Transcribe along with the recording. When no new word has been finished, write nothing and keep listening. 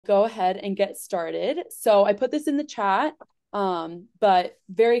Go ahead and get started. So I put this in the chat, but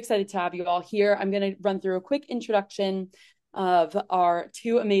very excited to have you all here. I'm going to run through a quick introduction of our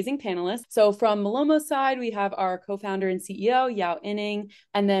two amazing panelists. So from Malomo's side, we have our co-founder and CEO, Yao Inning.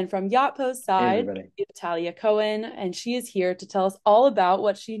 And then from Yotpo's Hey, side, everybody. we have Talia Cohen, and she is here to tell us all about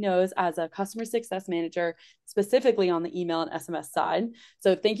what she knows as a customer success manager, specifically on the email and SMS side.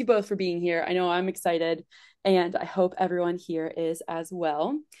 So thank you both for being here. I know I'm excited, and I hope everyone here is as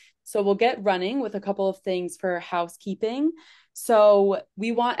well. So we'll get running with a couple of things for housekeeping. So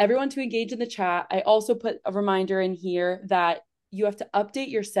we want everyone to engage in the chat. I also put a reminder in here that you have to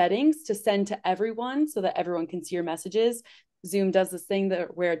update your settings to send to everyone so that everyone can see your messages. Zoom does this thing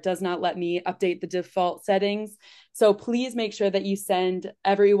where it does not let me update the default settings. So please make sure that you send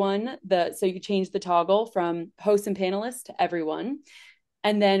everyone so you change the toggle from host and panelists to everyone.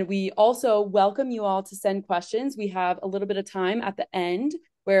 And then we also welcome you all to send questions. We have a little bit of time at the end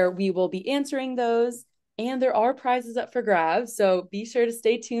where we will be answering those. And there are prizes up for grabs. So be sure to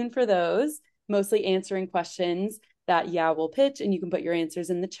stay tuned for those, mostly answering questions that Yao will pitch, and you can put your answers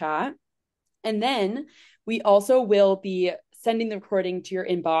in the chat. And then we also will be sending the recording to your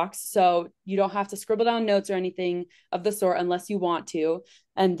inbox. So you don't have to scribble down notes or anything of the sort unless you want to.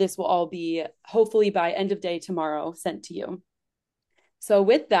 And this will all be hopefully by end of day tomorrow sent to you. So,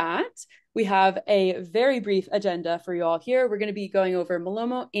 with that, we have a very brief agenda for you all here. We're going to be going over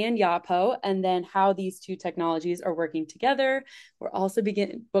Malomo and Yotpo and then how these two technologies are working together. We're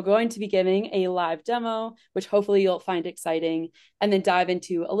going to be giving a live demo, which hopefully you'll find exciting, and then dive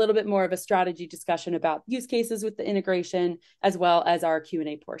into a little bit more of a strategy discussion about use cases with the integration, as well as our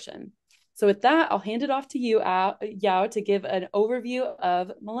Q&A portion. So, with that, I'll hand it off to you, Yao, to give an overview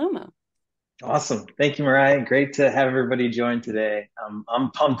of Malomo. Awesome. Thank you, Mariah. Great to have everybody join today. I'm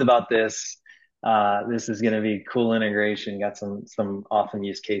pumped about this. This is going to be cool integration. Got some awesome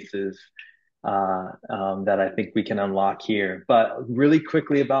use cases that I think we can unlock here. But really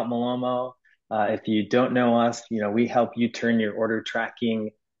quickly about Malomo, if you don't know us, we help you turn your order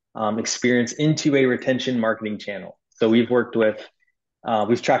tracking experience into a retention marketing channel. So we've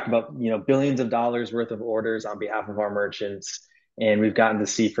tracked about billions of dollars worth of orders on behalf of our merchants, and we've gotten to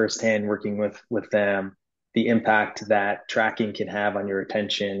see firsthand working with them the impact that tracking can have on your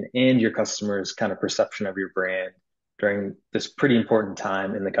retention and your customers' kind of perception of your brand during this pretty important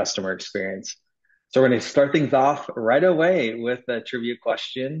time in the customer experience. So we're going to start things off right away with a trivia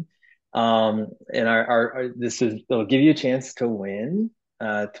question. And it'll give you a chance to win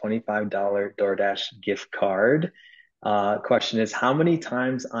a $25 DoorDash gift card. Question is, how many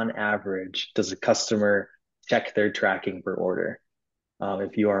times on average does a customer check their tracking per order?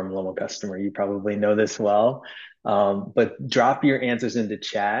 If you are a Malomo customer, you probably know this well. But drop your answers into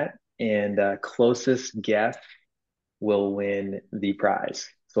chat, and closest guess will win the prize.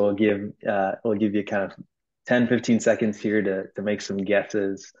 So we'll give you kind of 10, 15 seconds here to make some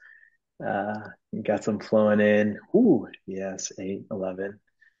guesses. You got some flowing in. Ooh, yes, 8, 11.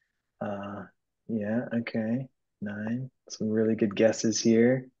 Yeah, okay. 9. Some really good guesses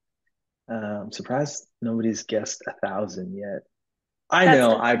here. I'm surprised nobody's guessed 1,000 yet. I That's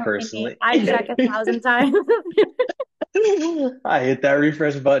know, I definitely me. personally. I check 1,000 times I hit that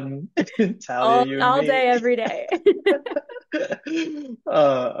refresh button. Talia, you and all me. day, every day.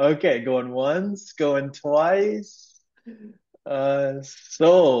 Okay, going once, going twice.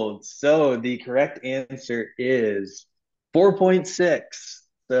 Sold. So the correct answer is 4.6.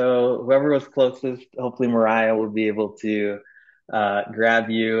 So whoever was closest, hopefully Mariah will be able to grab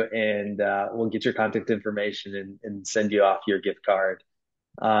you, and we'll get your contact information and send you off your gift card.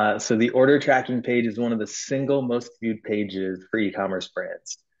 So the order tracking page is one of the single most viewed pages for e-commerce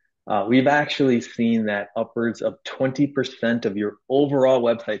brands. We've actually seen that upwards of 20% of your overall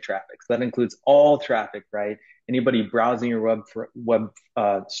website traffic, so that includes all traffic, right? Anybody browsing your web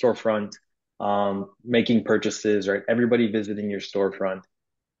storefront, making purchases, right? Everybody visiting your storefront,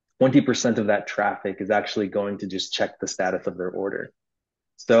 20% of that traffic is actually going to just check the status of their order.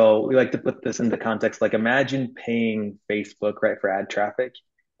 So we like to put this into context. Like, imagine paying Facebook, right, for ad traffic,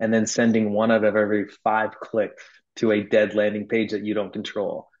 and then sending one out of every 5 clicks to a dead landing page that you don't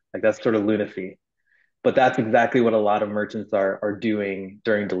control. Like, that's sort of lunacy. But that's exactly what a lot of merchants are doing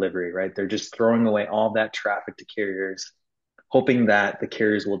during delivery, right? They're just throwing away all that traffic to carriers, hoping that the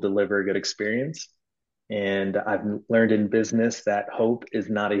carriers will deliver a good experience. And I've learned in business that hope is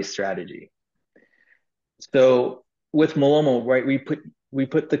not a strategy. So with Malomo, right, we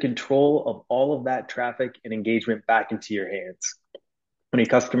put the control of all of that traffic and engagement back into your hands. When a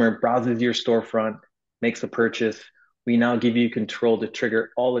customer browses your storefront, makes a purchase, we now give you control to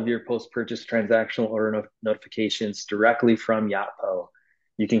trigger all of your post-purchase transactional order notifications directly from Yotpo.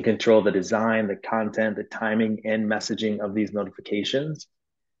 You can control the design, the content, the timing, and messaging of these notifications.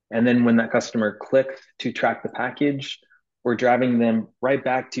 And then when that customer clicks to track the package, we're driving them right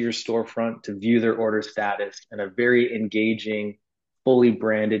back to your storefront to view their order status in a very engaging, fully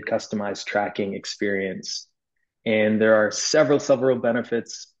branded, customized tracking experience. And there are several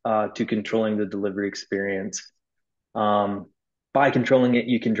benefits to controlling the delivery experience. Um, by controlling it,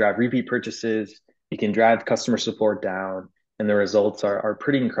 you can drive repeat purchases, you can drive customer support down, and the results are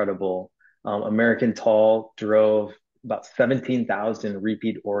pretty incredible. American Tall drove about 17,000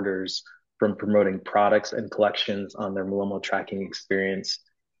 repeat orders from promoting products and collections on their Malomo tracking experience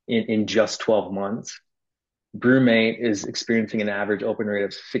in just 12 months. Brewmate is experiencing an average open rate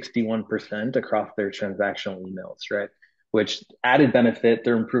of 61% across their transactional emails, right? Which added benefit,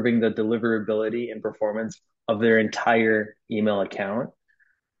 they're improving the deliverability and performance of their entire email account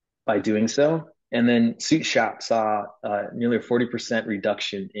by doing so. And then Suit Shop saw nearly a 40%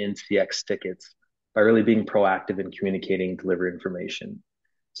 reduction in CX tickets by really being proactive in communicating delivery information.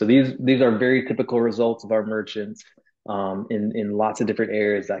 So these are very typical results of our merchants in lots of different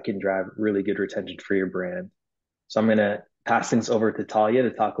areas that can drive really good retention for your brand. So I'm going to pass things over to Talia to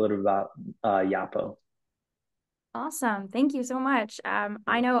talk a little bit about Yotpo. Awesome. Thank you so much.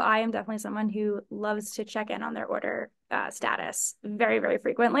 I know I am definitely someone who loves to check in on their order status very, very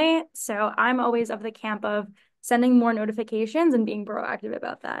frequently. So I'm always of the camp of sending more notifications and being proactive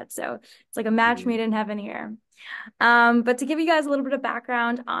about that. So it's like a match made in heaven here. But to give you guys a little bit of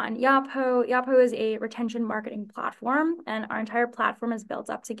background on Yotpo, Yotpo is a retention marketing platform, and our entire platform is built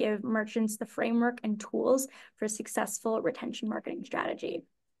up to give merchants the framework and tools for a successful retention marketing strategy.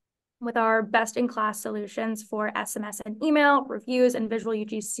 With our best-in-class solutions for SMS and email, reviews, and visual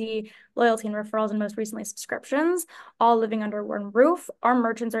UGC, loyalty and referrals, and most recently subscriptions, all living under one roof, our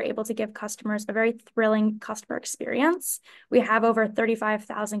merchants are able to give customers a very thrilling customer experience. We have over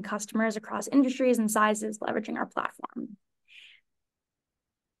 35,000 customers across industries and sizes leveraging our platform.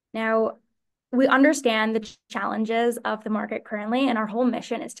 Now, we understand the challenges of the market currently, and our whole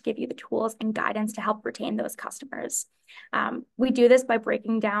mission is to give you the tools and guidance to help retain those customers. We do this by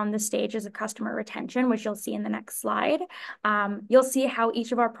breaking down the stages of customer retention, which you'll see in the next slide. You'll see how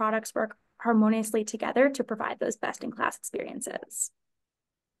each of our products work harmoniously together to provide those best-in-class experiences.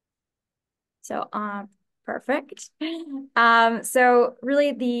 So perfect. So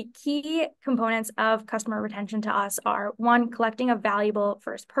really the key components of customer retention to us are one, collecting a valuable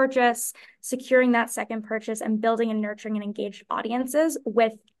first purchase, securing that second purchase, and building and nurturing and engaged audiences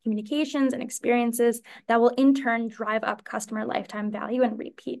with communications and experiences that will in turn drive up customer lifetime value and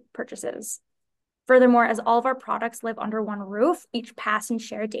repeat purchases. Furthermore, as all of our products live under one roof, each pass and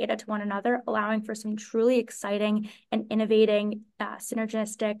share data to one another, allowing for some truly exciting and innovating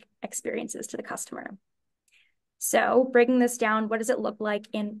synergistic experiences to the customer. So breaking this down, what does it look like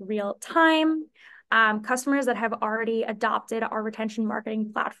in real time? Customers that have already adopted our retention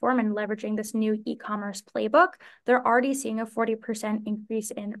marketing platform and leveraging this new e-commerce playbook, they're already seeing a 40% increase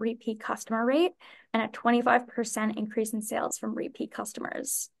in repeat customer rate and a 25% increase in sales from repeat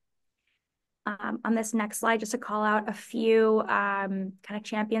customers. On this next slide, just to call out a few kind of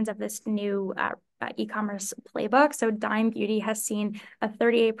champions of this new e-commerce playbook. So Dime Beauty has seen a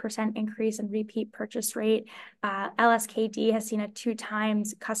 38% increase in repeat purchase rate. LSKD has seen a 2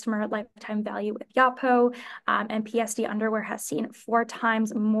 times customer lifetime value with Yotpo, and PSD Underwear has seen 4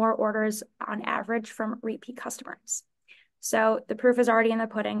 times more orders on average from repeat customers. So the proof is already in the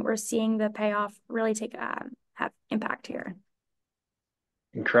pudding. We're seeing the payoff really have impact here.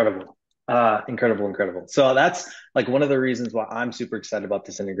 Incredible. Incredible. So that's like one of the reasons why I'm super excited about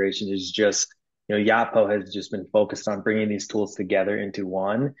this integration is just, Yotpo has just been focused on bringing these tools together into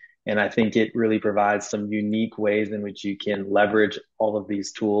one. And I think it really provides some unique ways in which you can leverage all of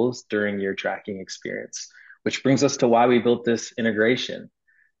these tools during your tracking experience, which brings us to why we built this integration.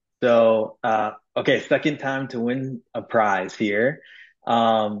 So, okay, second time to win a prize here.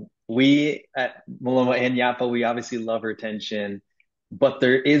 We at Malomo and Yotpo, we obviously love retention, but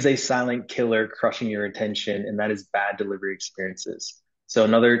there is a silent killer crushing your attention, and that is bad delivery experiences. So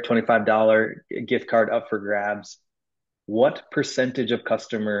another $25 gift card up for grabs. What percentage of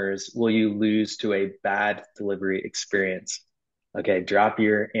customers will you lose to a bad delivery experience? Okay, drop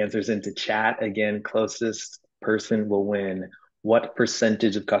your answers into chat. Again, closest person will win. What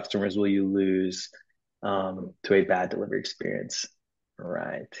percentage of customers will you lose to a bad delivery experience? All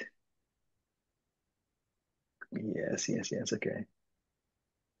right. Yes. Okay.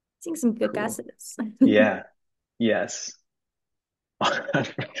 Seeing some good Cool. guesses. Yeah. Yes.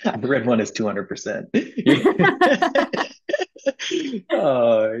 The red one is 200%.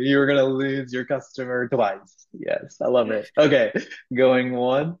 Oh, you're gonna lose your customer twice. Yes, I love it. Okay, going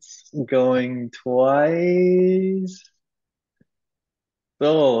once, going twice.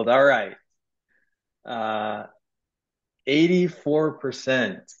 Sold. All right. Uh,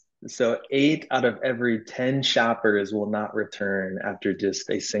 84%. So 8 out of every 10 shoppers will not return after just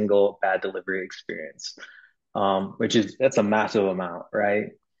a single bad delivery experience, that's a massive amount, right?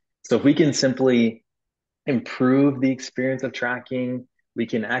 So if we can simply improve the experience of tracking, we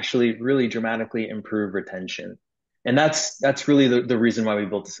can actually really dramatically improve retention. And that's really the reason why we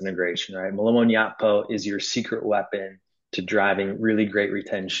built this integration, right? Malomo and Yotpo is your secret weapon to driving really great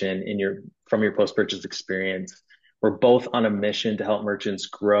retention from your post-purchase experience. We're both on a mission to help merchants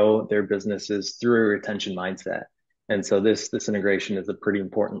grow their businesses through a retention mindset. And so this integration is a pretty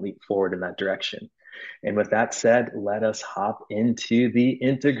important leap forward in that direction. And with that said, let us hop into the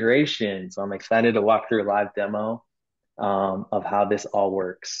integration. So I'm excited to walk through a live demo of how this all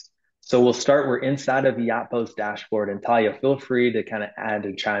works. So we're inside of Yotpo's dashboard. And Talia, feel free to kind of add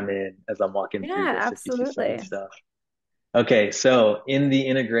and chime in as I'm walking through Yeah, this if you see some good absolutely. stuff. Okay, so in the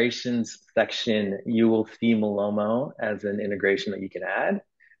integrations section, you will see Malomo as an integration that you can add.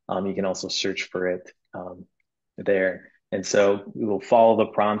 You can also search for it there. And so we will follow the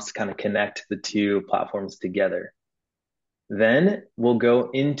prompts to kind of connect the two platforms together. Then we'll go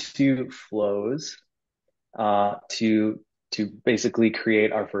into flows to basically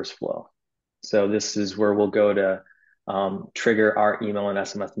create our first flow. So this is where we'll go to trigger our email and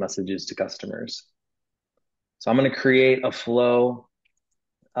SMS messages to customers. So I'm going to create a flow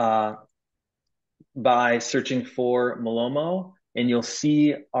uh, by searching for Malomo, and you'll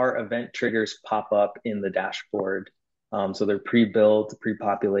see our event triggers pop up in the dashboard. So they're pre-built,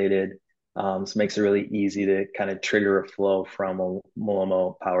 pre-populated. So it makes it really easy to kind of trigger a flow from a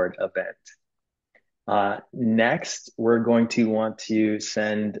Malomo powered event. Next, we're going to want to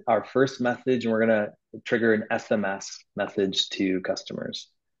send our first message, and we're going to trigger an SMS message to customers.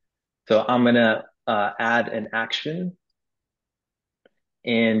 So I'm going to add an action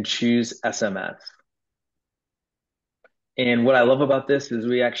and choose SMS. And what I love about this is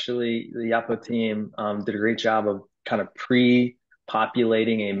the Yotpo team did a great job of kind of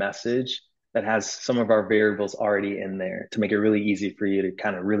pre-populating a message that has some of our variables already in there to make it really easy for you to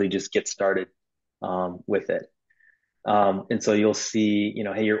kind of really just get started with it. And so you'll see,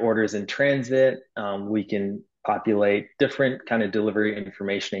 hey, your order's in transit. We can populate different kind of delivery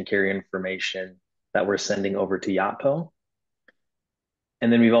information and carrier information that we're sending over to Yotpo.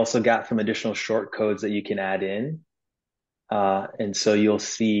 And then we've also got some additional short codes that you can add in. And so you'll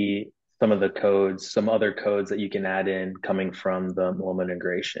see some other codes that you can add in coming from the Malomo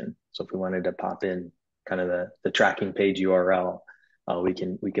integration. So if we wanted to pop in kind of the tracking page URL, we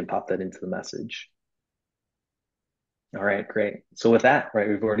can pop that into the message. All right, great. So with that, right,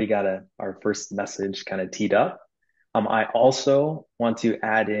 we've already got our first message kind of teed up. I also want to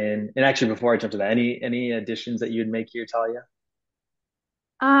add in, and actually before I jump to that, any additions that you'd make here, Talia?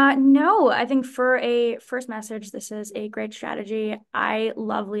 No, I think for a first message, this is a great strategy. I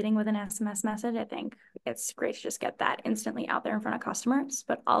love leading with an SMS message. I think it's great to just get that instantly out there in front of customers,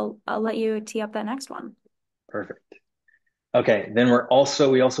 but I'll let you tee up that next one. Perfect. Okay, then we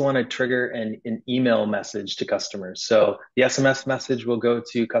also want to trigger an email message to customers. So the SMS message will go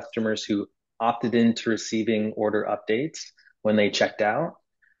to customers who opted into receiving order updates when they checked out.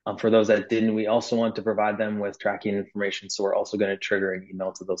 For those that didn't, we also want to provide them with tracking information. So we're also going to trigger an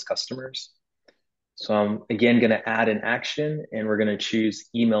email to those customers. So I'm again going to add an action, and we're going to choose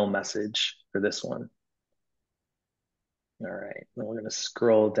email message for this one. All right, then we're going to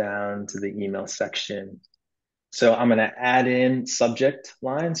scroll down to the email section. So I'm going to add in subject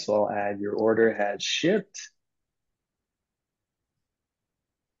line. So I'll add your order has shipped.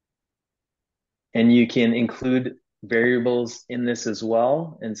 And you can include variables in this as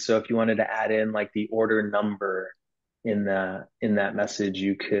well. And so if you wanted to add in like the order number in that message,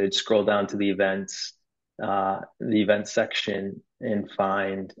 you could scroll down to the events section and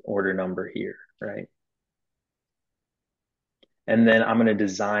find order number here, right? And then I'm going to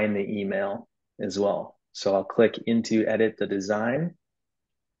design the email as well. So I'll click into edit the design.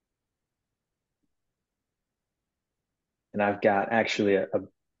 And I've got actually a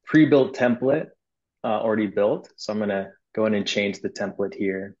pre-built template already built. So I'm going to go in and change the template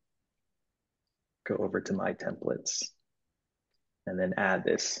here. Go over to my templates and then add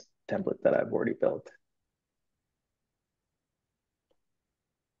this template that I've already built.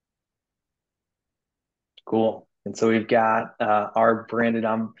 Cool. And so we've got our branded,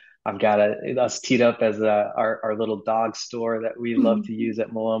 I've got us teed up as our little dog store that we love to use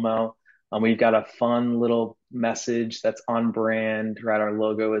at Malomo. We've got a fun little message that's on brand, right? Our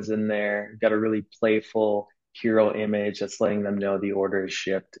logo is in there. We've got a really playful hero image that's letting them know the order is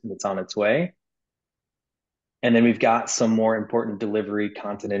shipped and it's on its way. And then we've got some more important delivery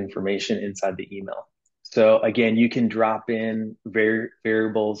content information inside the email. So again, you can drop in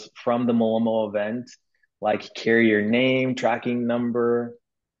variables from the Malomo event, like carrier name, tracking number.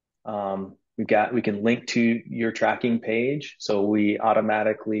 We can link to your tracking page, so we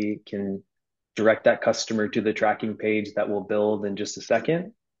automatically can direct that customer to the tracking page that will build in just a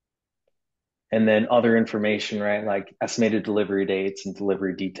second. And then other information, right, like estimated delivery dates and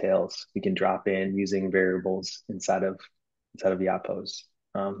delivery details, we can drop in using variables inside of Yotpo's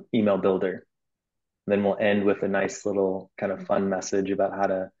email builder. And then we'll end with a nice little kind of fun message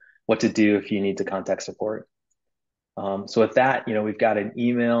about what to do if you need to contact support. So with that, we've got an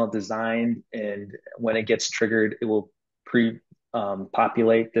email designed, and when it gets triggered, it will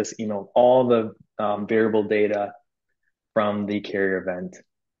populate this email, all the variable data from the carrier event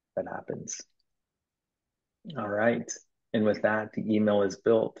that happens. All right. And with that, the email is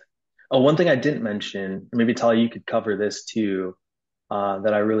built. Oh, one thing I didn't mention, maybe Talia, you could cover this too,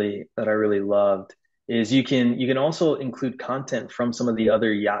 that I really loved, is you can also include content from some of the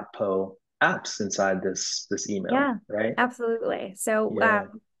other Yotpo apps inside this email, Yeah, right? absolutely. So, Yeah.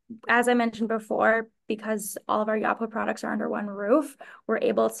 as I mentioned before, because all of our Yotpo products are under one roof, we're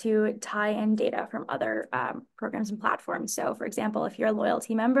able to tie in data from other programs and platforms. So, for example, if you're a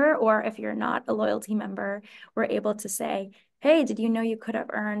loyalty member or if you're not a loyalty member, we're able to say, hey, did you know you could have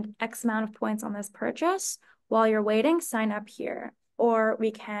earned X amount of points on this purchase? While you're waiting, sign up here. Or we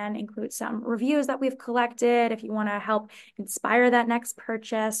can include some reviews that we've collected if you want to help inspire that next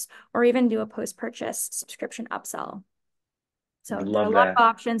purchase, or even do a post-purchase subscription upsell. I So there are a love lot of that.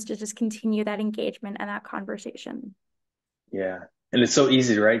 options to just continue that engagement and that conversation. Yeah. And it's so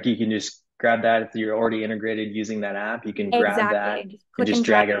easy, right? You can just grab that if you're already integrated using that app. You can grab that Exactly. Just and click just and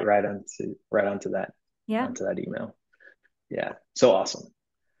drag drag it it. right onto that Yeah. onto that email. Yeah. So awesome.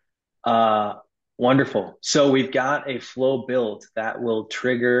 Uh, Wonderful. So we've got a flow built that will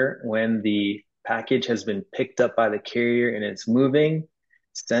trigger when the package has been picked up by the carrier and it's moving,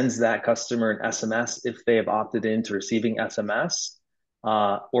 sends that customer an SMS if they have opted into receiving SMS,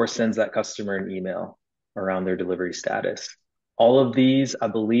 or sends that customer an email around their delivery status. All of these, I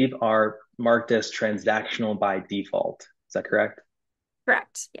believe, are marked as transactional by default. Is that correct?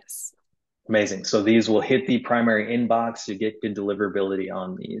 Correct. Yes. Amazing. So these will hit the primary inbox. You get good deliverability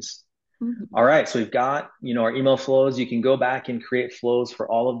on these. Mhm. All right, so we've got, our email flows. You can go back and create flows for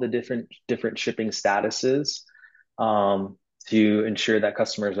all of the different shipping statuses, to ensure that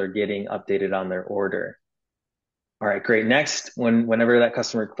customers are getting updated on their order. All right, great. Next, whenever that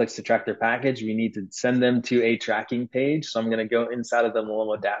customer clicks to track their package, we need to send them to a tracking page. So I'm going to go inside of the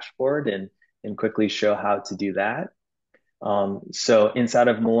Malomo dashboard and quickly show how to do that. So inside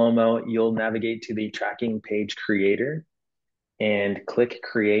of Malomo, you'll navigate to the tracking page creator and click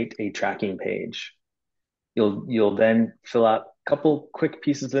create a tracking page. You'll then fill out a couple quick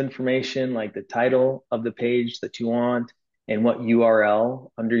pieces of information like the title of the page that you want and what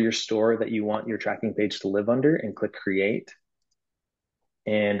URL under your store that you want your tracking page to live under, and click create.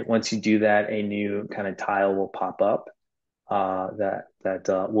 And once you do that, a new kind of tile will pop up,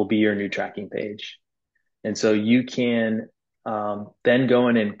 that will be your new tracking page. And so you can then go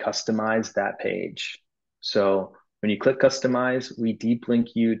in and customize that page. So when you click customize, we deep link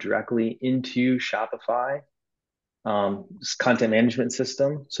you directly into Shopify content management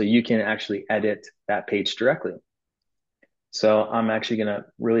system, so you can actually edit that page directly. So I'm actually going to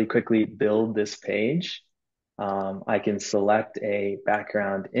really quickly build this page. I can select a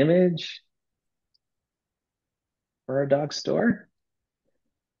background image for our dog store.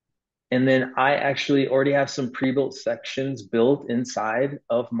 And then I actually already have some pre-built sections built inside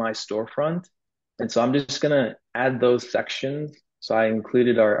of my storefront. And so I'm just going to add those sections. So I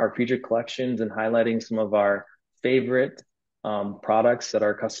included our featured collections and highlighting some of our favorite products that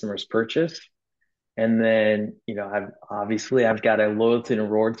our customers purchase. And then, I've got a loyalty and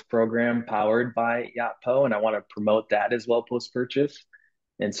rewards program powered by Yotpo, and I want to promote that as well post-purchase.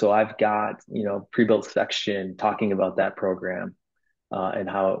 And so I've got, pre-built section talking about that program, and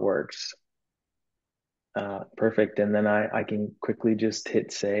how it works. Perfect. And then I can quickly just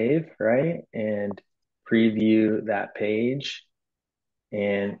hit save, right? And preview that page.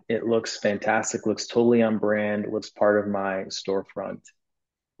 And it looks fantastic, looks totally on brand, looks part of my storefront.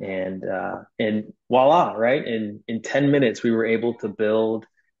 And voila, right? In 10 minutes, we were able to build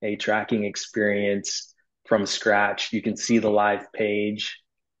a tracking experience from scratch. You can see the live page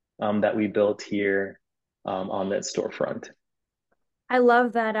that we built here on that storefront. I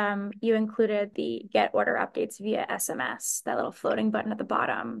love that you included the get order updates via SMS, that little floating button at the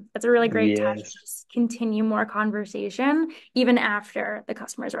bottom. That's a really great touch to Yes. just continue more conversation even after the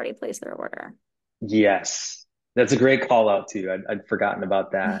customer's already placed their order. Yes, that's a great call out too. I'd forgotten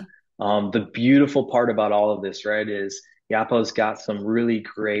about that. The beautiful part about all of this, right, is Yapo's got some really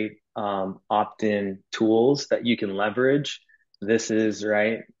great opt-in tools that you can leverage. This is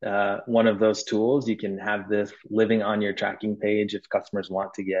right, one of those tools. You can have this living on your tracking page if customers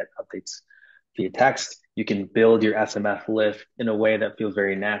want to get updates via text. You can build your SMS list in a way that feels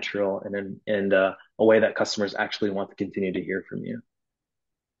very natural and a way that customers actually want to continue to hear from you.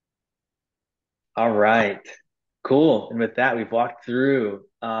 All right. Cool. And with that, we've walked through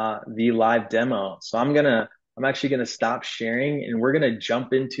the live demo. So I'm actually gonna stop sharing and we're gonna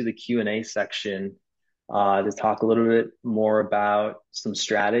jump into the Q&A section to talk a little bit more about some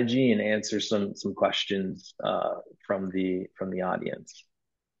strategy and answer some questions from the audience.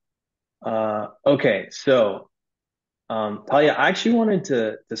 Okay, so Talia, I actually wanted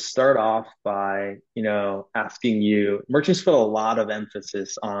to start off by, asking you, merchants put a lot of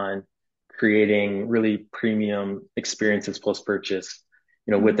emphasis on creating really premium experiences post-purchase,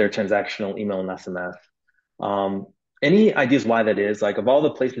 with their Mhm. transactional email and SMS. Um, any ideas why that is? Like of all the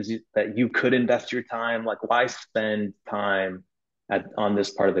places that you could invest your time, like why spend time on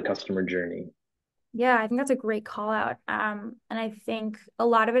this part of the customer journey? Yeah, I think that's a great call out. And I think a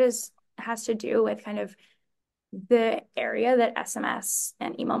lot of it is has to do with kind of the area that SMS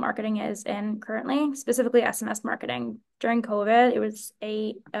and email marketing is in currently, specifically SMS marketing. During COVID, it was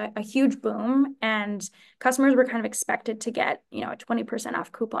a huge boom, and customers were kind of expected to get, a 20%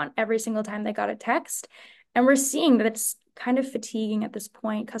 off coupon every single time they got a text. And we're seeing that it's kind of fatiguing at this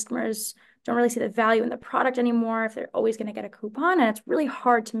point. Customers don't really see the value in the product anymore if they're always going to get a coupon, and it's really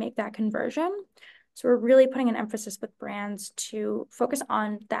hard to make that conversion. So we're really putting an emphasis with brands to focus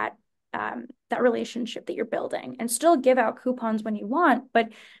on that relationship that you're building and still give out coupons when you want, but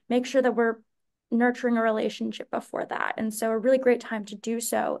make sure that we're nurturing a relationship before that. And so a really great time to do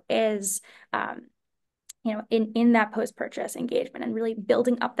so is, in that post-purchase engagement and really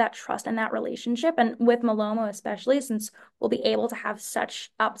building up that trust and that relationship. And with Malomo, especially since we'll be able to have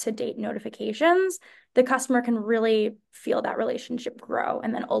such up-to-date notifications, the customer can really feel that relationship grow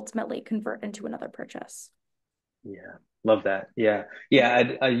and then ultimately convert into another purchase. Yeah, love that. Yeah,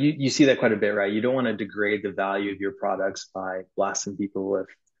 yeah. You see that quite a bit, right? You don't want to degrade the value of your products by blasting people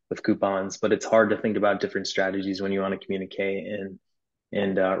with coupons, but it's hard to think about different strategies when you want to communicate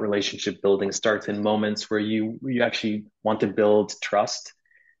and relationship building starts in moments where you actually want to build trust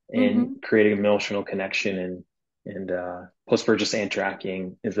and Mm-hmm. create an emotional connection and post purchase and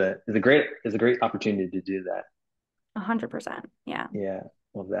tracking is a great opportunity to do that. 100%. Yeah. Yeah,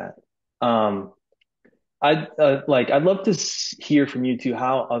 love that. Um, I'd love to hear from you too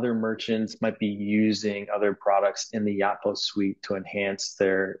how other merchants might be using other products in the Yotpo suite to enhance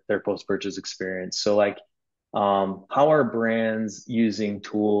their post-purchase experience. So how are brands using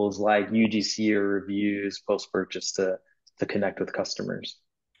tools like UGC or reviews post-purchase to connect with customers?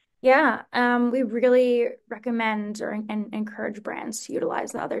 Yeah, we really recommend and encourage brands to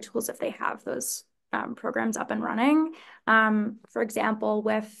utilize the other tools if they have those programs up and running. For example,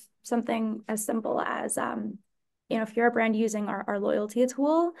 with something as simple as, if you're a brand using our loyalty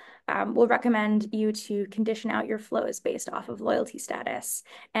tool, we'll recommend you to condition out your flows based off of loyalty status.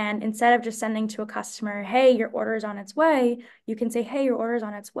 And instead of just sending to a customer, hey, your order is on its way, you can say, hey, your order is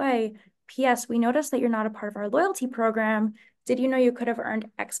on its way. P.S. We noticed that you're not a part of our loyalty program. Did you know you could have earned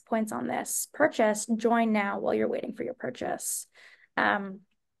X points on this purchase? Join now while you're waiting for your purchase. Um,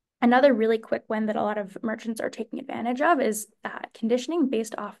 Another really quick win that a lot of merchants are taking advantage of is conditioning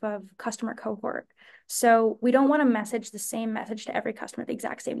based off of customer cohort. So we don't want to message the same message to every customer at the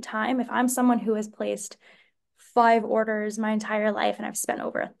exact same time. If I'm someone who has placed 5 orders my entire life and I've spent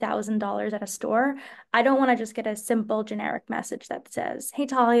over $1,000 at a store, I don't want to just get a simple generic message that says, hey,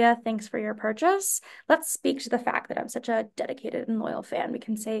 Talia, thanks for your purchase. Let's speak to the fact that I'm such a dedicated and loyal fan. We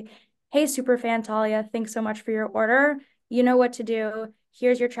can say, hey, super fan Talia, thanks so much for your order. You know what to do.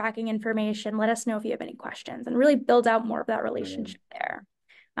 Here's your tracking information. Let us know if you have any questions and really build out more of that Mm, relationship there.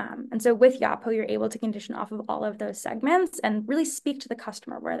 And so with Yotpo, you're able to condition off of all of those segments and really speak to the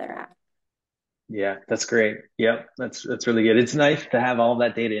customer where they're at. yeah, that's great. Yep, that's really good. It's nice to have all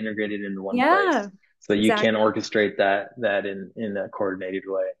that data integrated into one place Yeah, so you can exactly. orchestrate that in a coordinated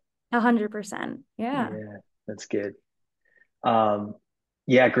way. 100%. Yeah. Yeah, that's good. Um,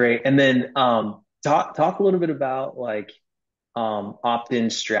 yeah, great. And then talk a little bit about opt-in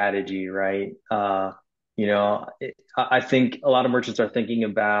strategy, right? I think a lot of merchants are thinking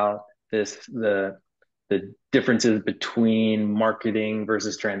about this the differences between marketing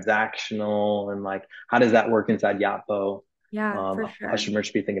versus transactional, and like how does that work inside Yotpo? Yeah, for How sure. should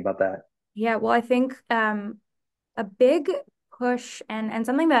merchants be thinking about that? Yeah, well, I think a big push and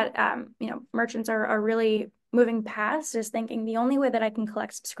something that merchants are really moving past is thinking the only way that I can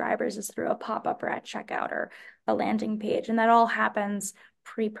collect subscribers is through a pop-up or at checkout or a landing page, and that all happens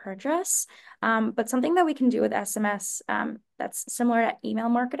pre-purchase. But something that we can do with SMS that's similar to email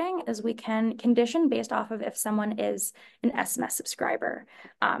marketing is we can condition based off of if someone is an SMS subscriber.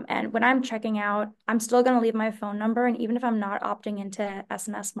 And when I'm checking out, I'm still going to leave my phone number, and even if I'm not opting into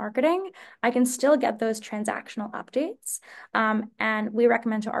SMS marketing, I can still get those transactional updates. And we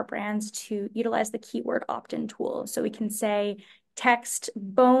recommend to our brands to utilize the keyword opt-in tool. So we can say, text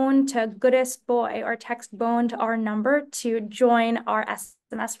bone to goodest boy or text bone to our number to join our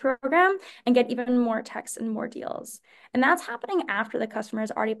SMS program and get even more texts and more deals. And that's happening after the customer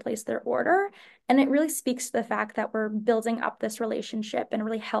has already placed their order. And it really speaks to the fact that we're building up this relationship in a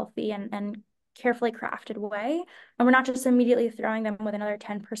really healthy and carefully crafted way. And we're not just immediately throwing them with another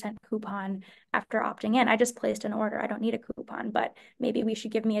 10% coupon after opting in. I just placed an order. I don't need a coupon, but maybe we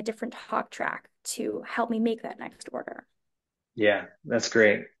should give me a different talk track to help me make that next order. Yeah, that's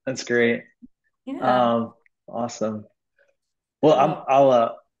great. That's great. Yeah. Um, awesome. Well, Love.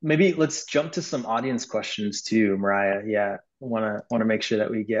 I'll maybe let's jump to some audience questions too, Mariah. Yeah, wanna make sure that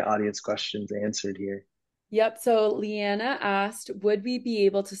we get audience questions answered here. Yep. So Leanna asked, would we be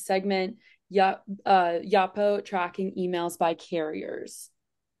able to segment Yapo tracking emails by carriers?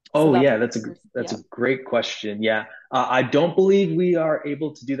 So Oh that's yeah, that's yeah. a great question. Yeah, I don't believe we are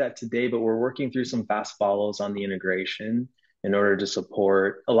able to do that today, but we're working through some fast follows on the integration in order to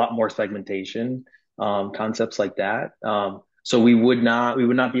support a lot more segmentation concepts like that. So we would not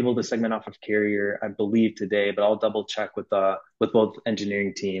be able to segment off of carrier, I believe today, but I'll double check with both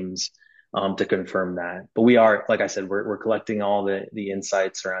engineering teams to confirm that. But we are, like I said, we're collecting all the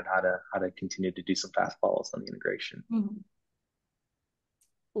insights around how to continue to do some fast follows on the integration. Mhm.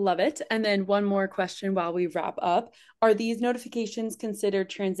 Love it. And then one more question while we wrap up. Are these notifications considered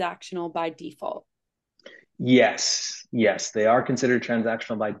transactional by default? Yes, yes, they are considered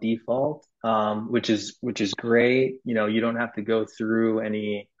transactional by default, which is great. You know, you don't have to go through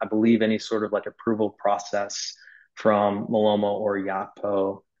I believe, any sort of like approval process from Malomo or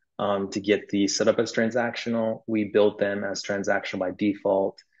Yotpo to get these set up as transactional. We built them as transactional by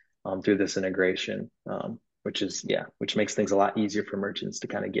default through this integration, which makes things a lot easier for merchants to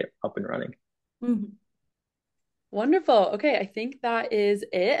kind of get up and running. Mhm. Wonderful. Okay, I think that is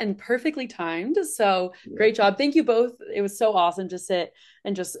it and perfectly timed. So Yeah. great job. Thank you both. It was so awesome to sit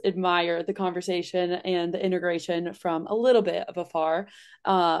and just admire the conversation and the integration from a little bit of afar.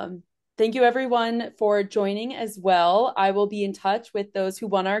 Thank you everyone for joining as well. I will be in touch with those who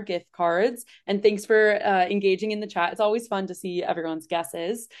won our gift cards. And thanks for engaging in the chat. It's always fun to see everyone's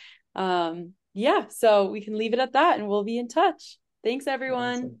guesses. Yeah, so we can leave it at that and we'll be in touch. Thanks,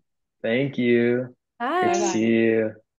 everyone. Awesome. Thank you. Great Bye to Bye. see bye. you.